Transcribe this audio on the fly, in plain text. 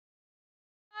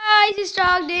guys, it's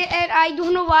Dog Day, and I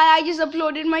don't know why I just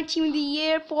uploaded my Team of the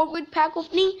Year forward pack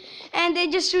opening, and they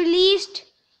just released.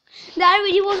 That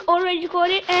video was already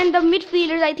recorded, and the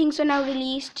midfielders I think so now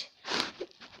released.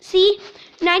 See,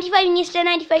 95 Iniesta,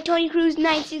 95 Tony Cruz,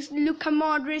 96 Luka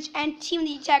Modric, and Team of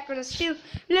the Attackers are still.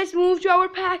 Let's move to our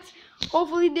packs.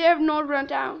 Hopefully they have not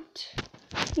run out.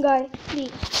 Guys,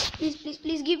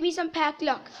 please give me some pack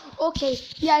luck. Okay,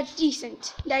 yeah, it's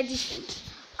decent. That's decent.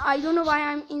 I don't know why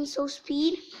I'm in so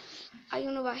speed. I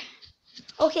don't know why.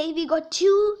 Okay, we got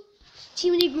 2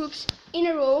 Team of the groups in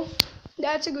a row.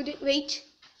 That's a good. Wait.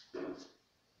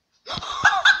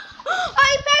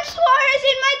 I packed Suarez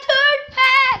in my 3rd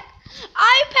pack.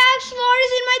 I packed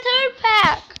Suarez in my 3rd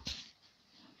pack.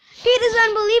 It is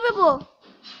unbelievable.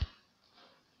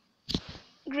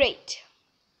 Great.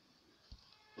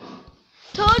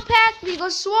 3rd pack, we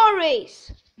got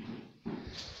Suarez.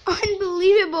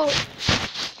 Unbelievable.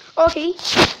 Okay,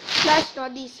 that's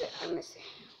not decent. I'm missing.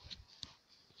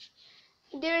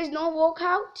 There is no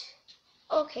walkout.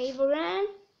 Okay, Varane.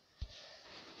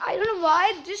 I don't know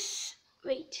why this.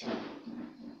 Wait.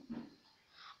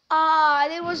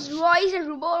 There was Royce and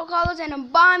Roberto Carlos and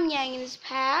Aubameyang in this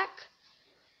pack.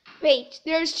 Wait,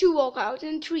 there's 2 walkouts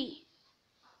and 3.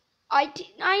 I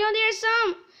know there's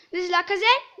some. There's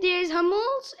Lacazette, there's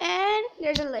Hummels, and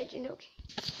there's a legend. Okay.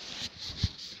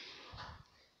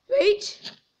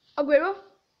 Wait. Aguero.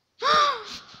 90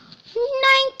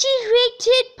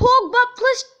 rated Pogba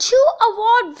plus 2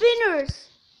 award winners.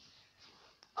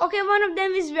 Okay, one of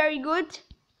them is very good.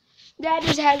 That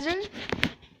is Hazard.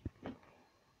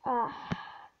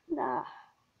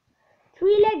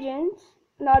 3 legends.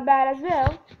 Not bad as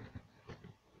well.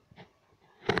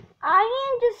 I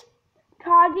am just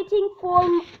targeting for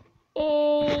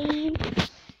a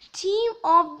Team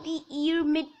of the Year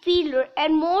midfielder,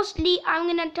 and mostly I'm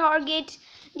gonna target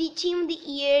the Team of the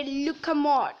Year Luka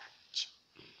Modric.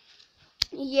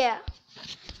 Yeah,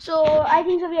 so I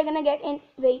think so we are gonna get in.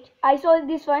 Wait, I saw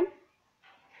this one.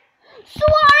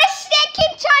 Suarez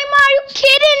 2nd time, are you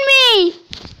kidding me?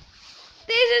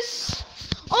 This is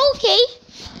okay.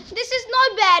 This is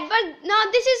not bad, but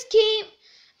now this is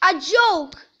a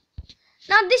joke.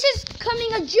 Now this is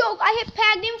coming a joke. I have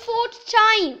packed him 4th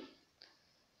time.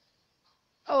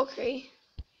 Okay.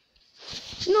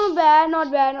 Not bad,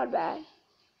 not bad, not bad.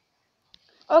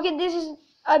 Okay, this is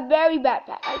a very bad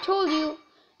pack. I told you.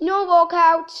 No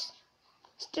walkouts.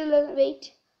 Still a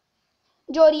wait.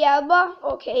 Jordi Alba.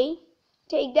 Okay.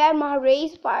 Take that.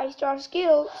 Mahrez. 5-star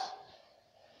skills.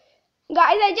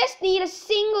 Guys, I just need a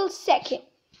single second.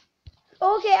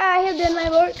 Okay, I have done my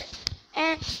work.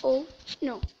 And oh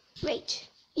no. Wait.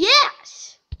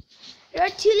 Yes! There are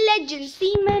 2 legends,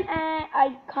 Seaman and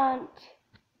I can't.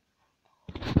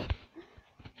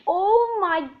 Oh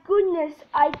my goodness.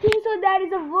 I think so that is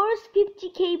the worst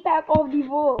 50k pack of the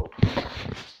world.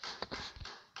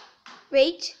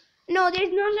 Wait. No,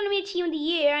 there's not going to be a Team of the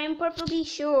Year. I am perfectly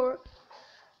sure.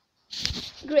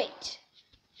 Great.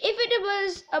 If it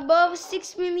was above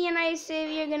 6 million, I say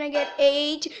we are going to get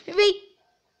 8.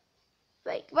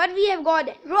 Wait, what we have got?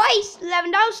 Royce,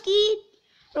 Lewandowski,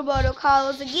 Roberto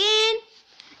Carlos again,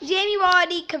 Jamie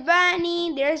Vardy,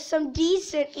 Cavani. There's some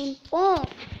decent in form.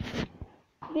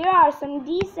 There are some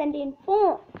decent in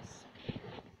forms.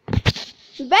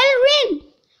 Bellerin.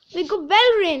 We got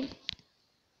Bellerin.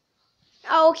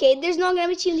 Okay, there's not gonna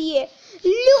be Team of the Year.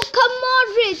 Luka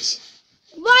Modric.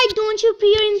 Why don't you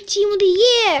appear in Team of the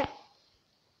Year?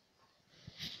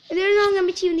 There's not gonna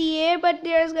be Team of the Year, but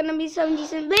there's gonna be some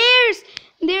decent players.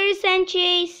 There is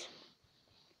Sanchez,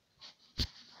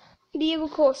 Diego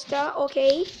Costa.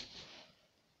 Okay.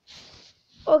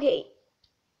 Okay.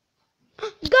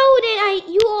 Golden.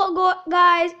 You all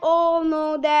guys all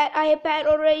know that I have packed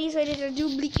already, so it is a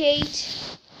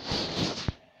duplicate.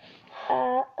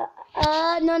 No.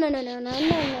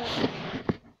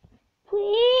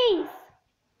 Please.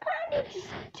 Can't you just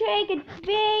take it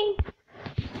away?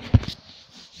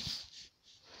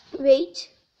 Wait.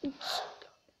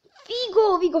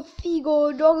 Figo, we got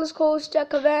Figo, Douglas Costa,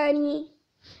 Cavani.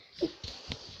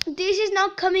 This is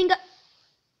not coming up.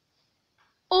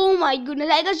 Oh my goodness,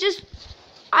 I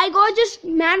got just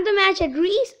man of the match at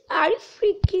Reese. Are you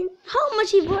freaking? How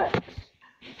much he works?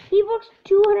 He works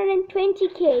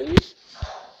 220k. Wait.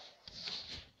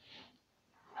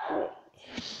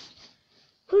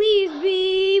 Please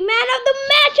be man of the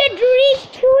match at Reese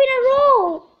 2 in a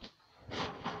row.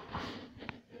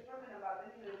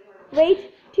 Wait,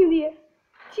 Team of the Year.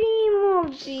 Team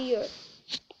of the Year.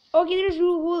 Okay, there's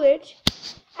Hullet.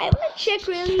 I want to check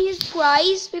really his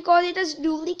price because it is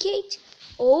duplicate.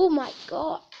 Oh my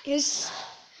god, his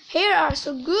hair are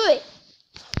so good.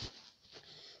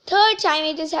 3rd time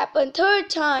it has happened. Third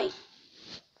time.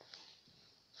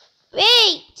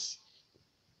 Wait.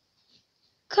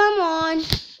 Come on.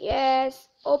 Yes.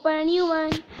 Open a new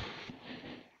one.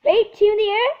 Wait, team of the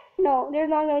year? No, there's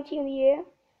not no team of the year.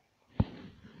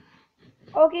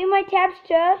 Okay, my tab's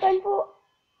stuck. Unfortunately,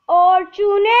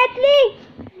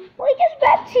 we just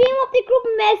got team of the group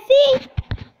Messi.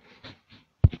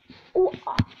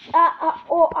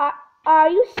 Are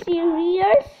you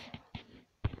serious?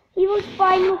 He was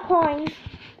 5 more points,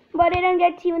 but I didn't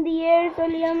get team of the year. So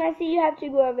Leo Messi, you have to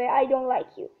go away. I don't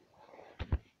like you.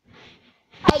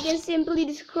 I can simply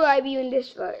describe you in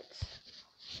this words.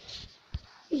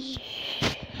 Team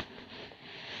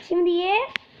of the year?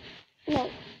 No.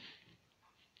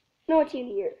 No team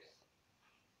of the years.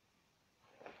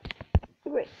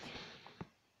 Great.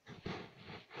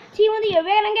 Team of the year.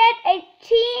 We're gonna get a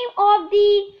team of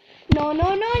the... No.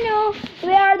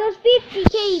 Where are those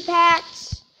 50k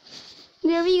packs?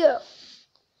 There we go.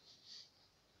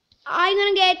 I'm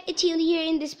gonna get a team of the year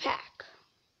in this pack.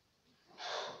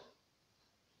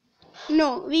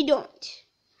 No, we don't.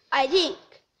 I think.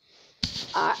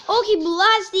 Okay,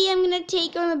 Blasty, I'm gonna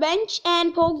take on the bench,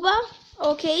 and Pogba.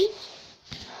 Okay.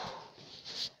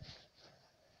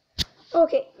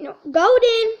 Okay, no.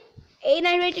 Golden.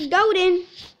 89 rated Golden.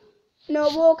 No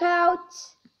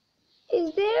walkouts.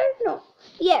 Is there? No.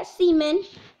 Yes, Seaman.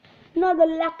 No, the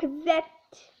Lacazette.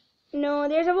 No,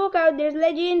 there's a walkout. There's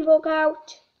Legend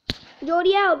walkout.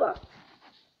 Jordi Alba.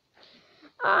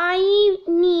 I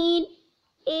need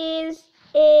is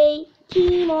a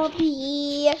team of the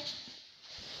year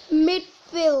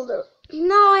midfielder.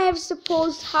 Now I have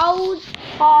supposed how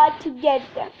hard to get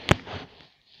them.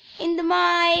 In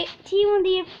my team of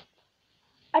the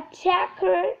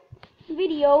attacker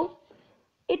video,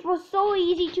 it was so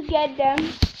easy to get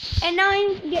them, and now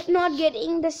I'm not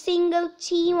getting the single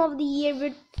team of the year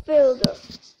midfielder.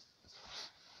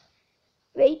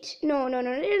 Wait, no,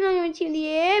 there's not even team of the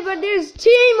year, but there's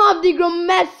team of the group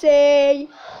Messi.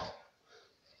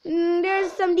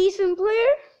 There's some decent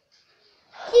player.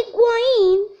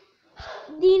 Higuain,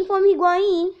 the inform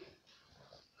Higuain.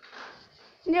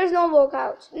 There's no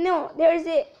walkout. No, there's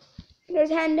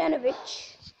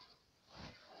Handanovic.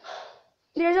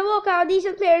 There's a walkout.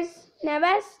 Decent players.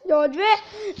 Neves, George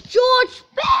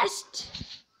Best.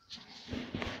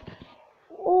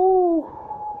 Oh.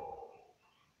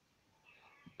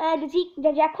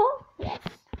 The Jackal? Yes.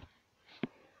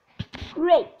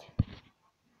 Great.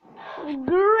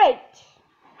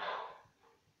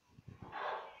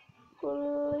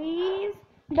 Please.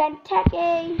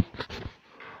 Benteke.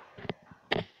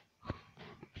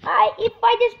 If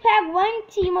I just pack one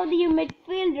team of the year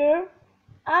midfielder,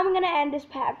 I'm gonna end this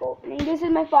pack opening. This is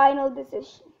my final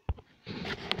decision.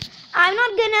 I'm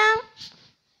not gonna,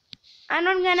 I'm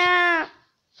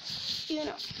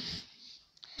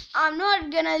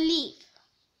not gonna leave.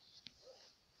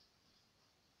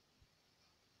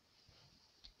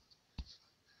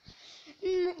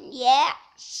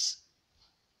 Yes.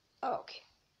 Okay.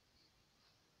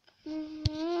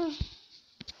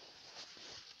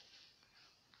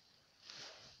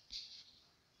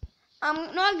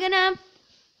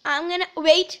 I'm gonna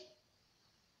wait.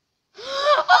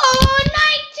 Oh,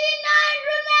 99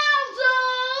 Ronaldo!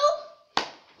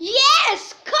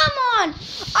 Yes, come on!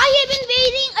 I have been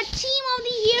waiting a team of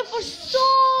the year for so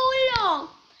long,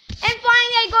 and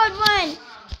finally I got one.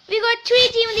 We got 3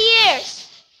 team of the years.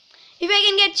 If I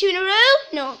can get 2 in a row,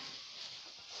 no.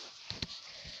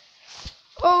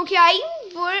 Okay,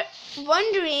 we're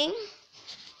wondering.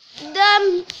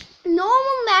 The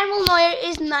normal Manuel Neuer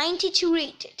is 92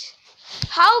 rated.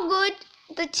 How good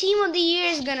the team of the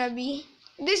year is gonna be?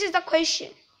 This is the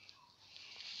question.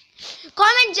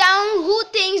 Comment down who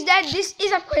thinks that this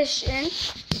is a question,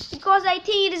 because I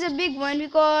think it is a big one,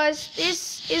 because he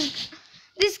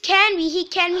can be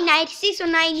 96 or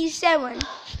 97.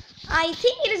 I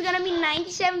think it is gonna be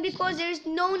 97 because there is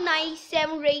no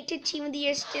 97 rated team of the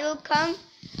year still come.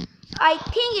 I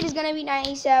think it is gonna be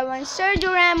 97.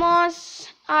 Sergio Ramos,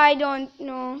 I don't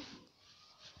know.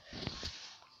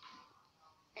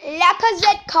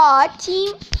 Lacazette card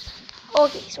team.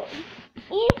 Okay, sorry.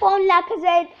 Inform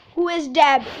Lacazette who is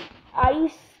dabbing. Are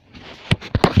you?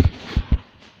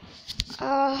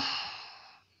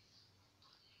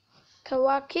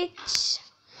 Kovacic.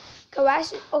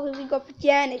 Okay, we got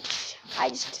Pjanic. I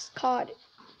just discarded.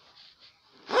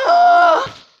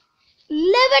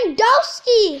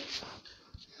 Lewandowski.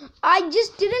 I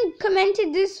just didn't comment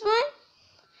this one.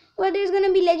 Well, there's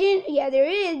gonna be legend. Yeah, there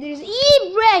is. There's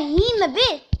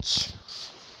Ibrahimovic.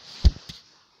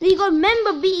 We got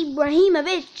member B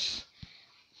Ibrahimovic.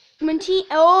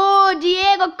 Oh,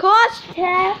 Diego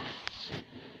Costa.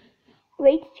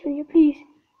 Wait, Junior, please.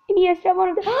 Iniesta, one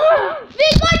of the. We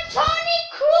got Tony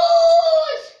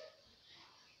Cruz!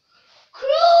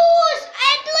 Cruz!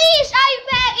 At least I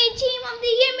back a Team of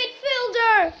the Year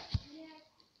midfielder!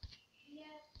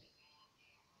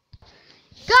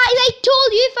 Guys, I told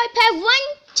you if I pack one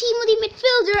Team of the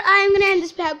midfielder, I am gonna end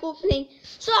this pack opening.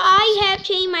 So I have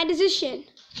changed my decision.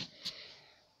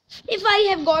 If I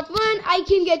have got one, I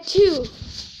can get two.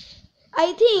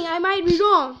 I think I might be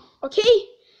wrong. Okay?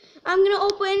 I'm gonna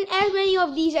open as many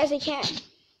of these as I can.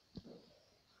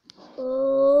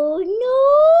 Oh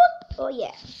no! Oh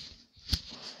yeah.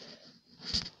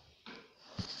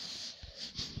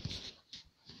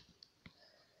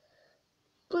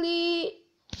 Please.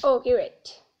 Okay,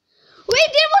 wait.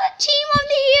 Wait, there was a Team of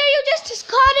the Year. You just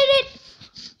discarded it.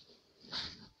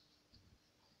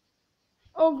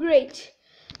 Oh, great.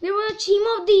 There was a Team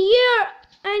of the Year,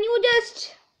 and you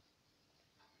just.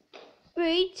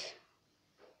 Wait.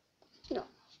 No.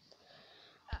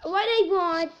 What I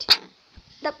want.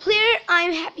 The player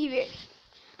I'm happy with.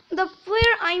 The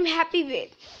player I'm happy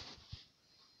with.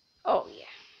 Oh, yeah.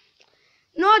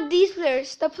 Not these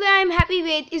players. The player I'm happy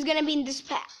with is gonna be in this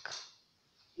pack.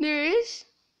 There is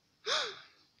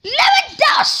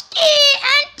Lewandowski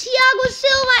and Thiago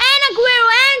Silva and Aguero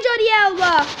and Jordi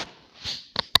Alba.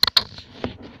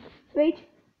 Wait.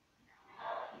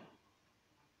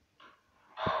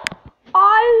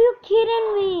 Are you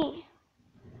kidding me?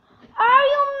 Are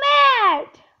you mad?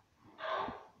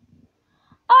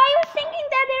 Are you thinking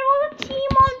that there was a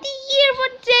Team of the Year,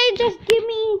 but they just give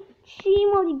me Team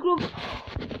of the Group?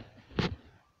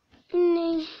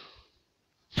 No.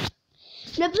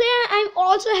 The player I'm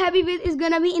also happy with is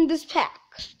gonna be in this pack.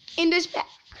 In this pack.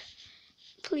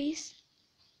 Please.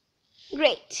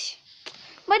 Great.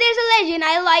 But there's a legend.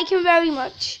 I like him very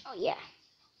much. Oh, yeah.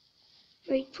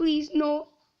 Wait, please. No.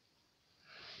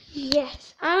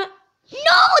 Yes. No!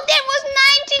 There was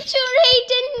 92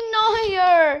 rated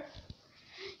Neuer.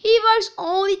 He was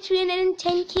only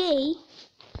 310k.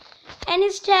 And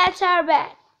his stats are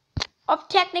bad. Of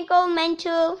technical,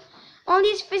 mental. Only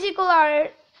his physical are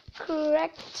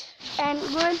correct and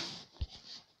good.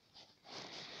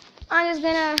 I'm just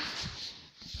gonna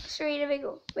straight away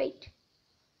go. Wait.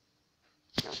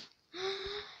 No.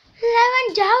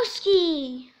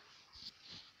 Lewandowski.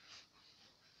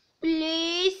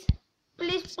 Please.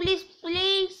 Please, please,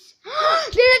 please. There's a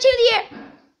Team of the Year.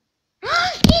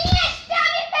 Iniesta!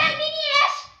 We back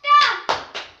Iniesta!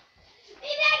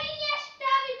 We back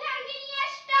Iniesta! We back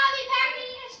Iniesta! We back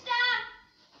Iniesta!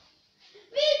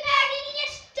 We back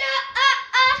Iniesta!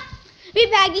 We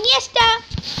back Iniesta!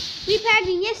 We back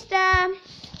Iniesta!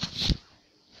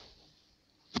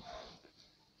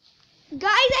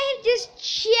 Guys, I have just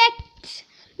checked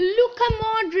Luka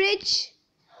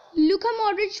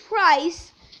Modric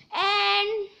price,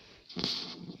 and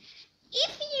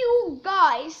if you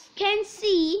guys can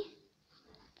see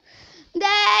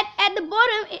that at the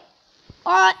bottom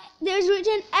there's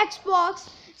written Xbox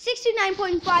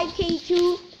 69.5k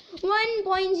to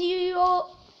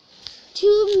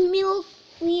 1.02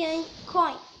 million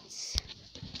coins.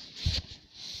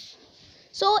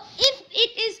 So if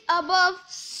it is above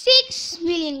 6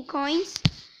 million coins,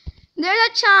 there's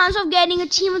a chance of getting a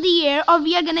Team of the Year, or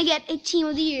we are gonna get a Team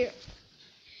of the Year.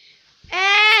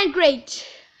 And great.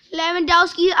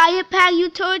 Lewandowski, I have packed you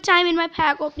third time in my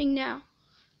pack opening now.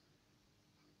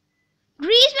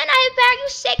 Griezmann, I have packed you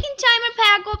second time in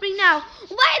pack opening now.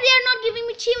 Why they are not giving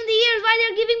me Team of the Years? Why they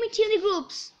are giving me Team of the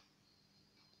Groups?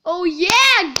 Oh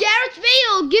yeah, Gareth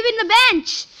Bale, give it in the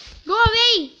bench. Go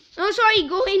away. Oh sorry,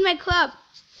 go in my club.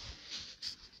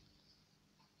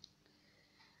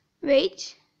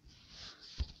 Wait.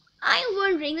 I'm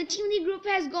wondering, the Team of the Group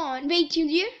has gone. Wait, Team of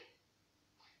the Year?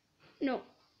 No.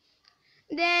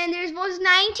 Then there was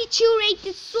 92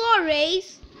 rated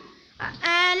Suarez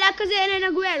and Lacazette and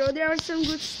Aguero. There are some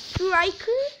good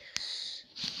strikers.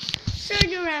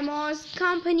 Sergio Ramos,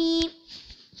 company.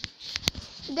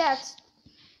 There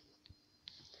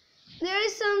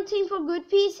is something for good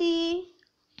PC.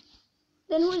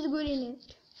 Then who is good in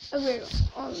it? Aguero,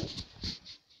 only.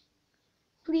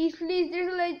 Please, please,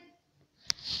 there's like.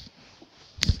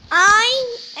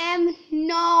 I am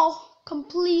now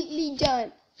completely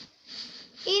done.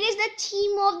 It is the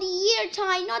Team of the Year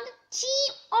time, not the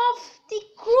Team of the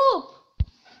Group.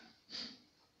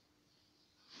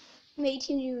 Wait,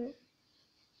 you.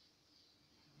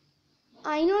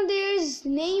 I know there's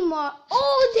Neymar.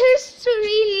 Oh, there's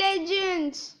 3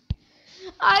 legends.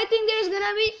 I think there's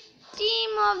gonna be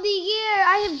Team of the Year.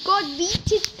 I have got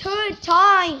beat it third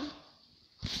time.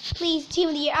 Please, Team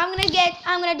of the Year. I'm gonna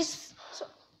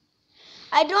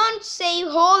I don't say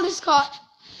hold this card.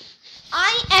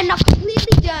 I am not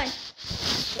completely done.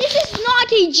 This is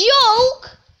not a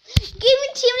joke. Give me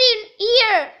team of the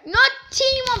year, not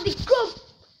team of the group.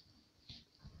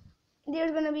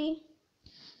 There's gonna be.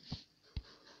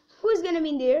 Who is gonna be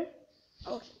in there?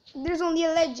 Oh, there's only a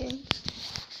legend.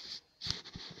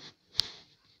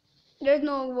 There's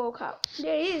no walkout.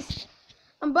 There is.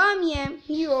 Aubameyang,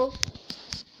 hero.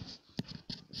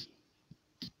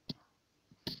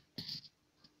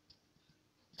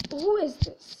 Who is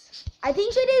this? I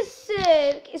think it is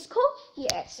Isco.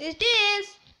 Yes, it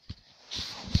is.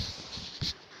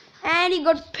 And he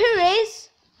got Perez.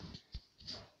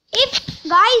 If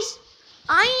guys,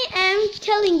 I am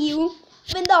telling you,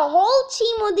 when the whole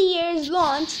team of the year is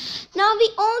launched, now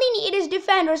we only need is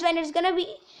defenders. When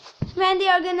they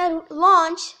are gonna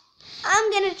launch,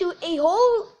 I'm gonna do a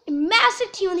whole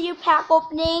massive team of the year pack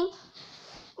opening.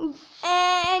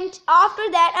 And after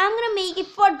that, I'm gonna make it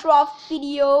for draft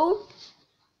video.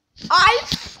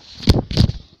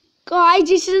 Guys,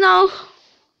 this is now.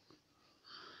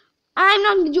 I'm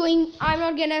not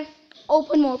gonna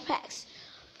open more packs.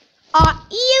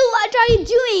 What are you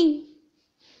doing?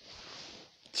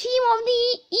 Team of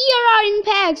the year are in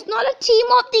packs, not a team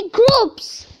of the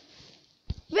groups.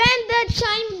 When the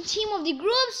time team of the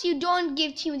groups, you don't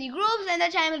give team of the groups, and the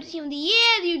time of the team of the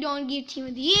year, you don't give team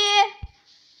of the year.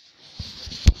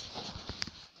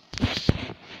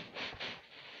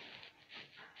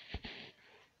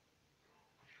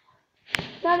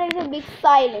 Now there's a big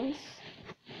silence.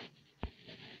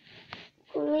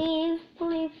 Please.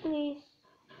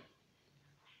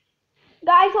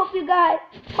 Guys, hope you guys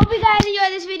enjoy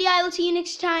this video. I will see you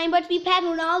next time. But we packed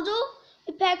Ronaldo,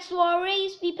 we packed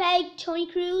Suarez, we packed Tony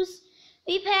Cruz,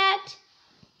 we packed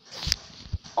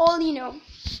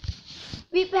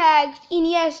we packed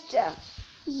Iniesta.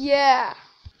 Yeah.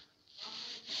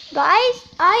 Guys,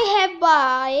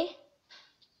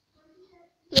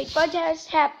 wait, what has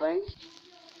happened?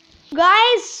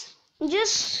 Guys,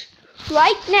 just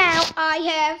right now I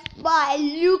have by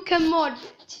Luka Modric.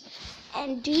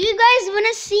 And do you guys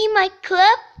wanna see my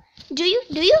club? Do you?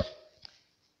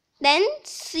 Then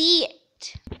see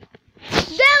it.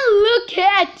 Then look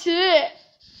at it.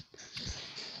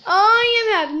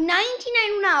 I have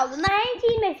 99 Ronaldo,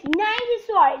 19 Messi, 90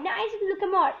 Suarez, 96 Luka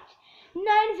Modric,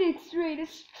 96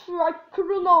 Reyes, striker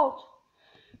Ronaldo.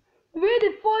 With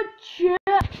the 4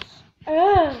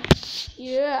 champs.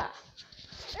 Yeah.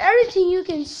 Everything you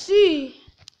can see.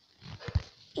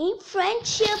 In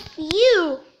friendship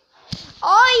view.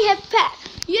 I have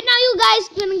packed. You guys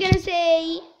gonna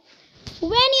say,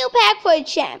 when you pack for a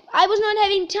champ? I was not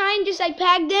having time, just I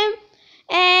packed them.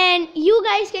 And you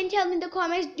guys can tell me in the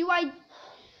comments, do I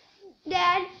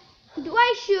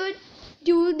should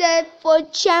do that for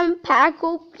champ pack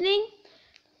opening?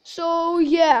 So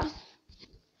yeah.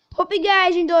 Hope you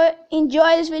guys enjoy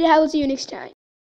this video. I will see you next time.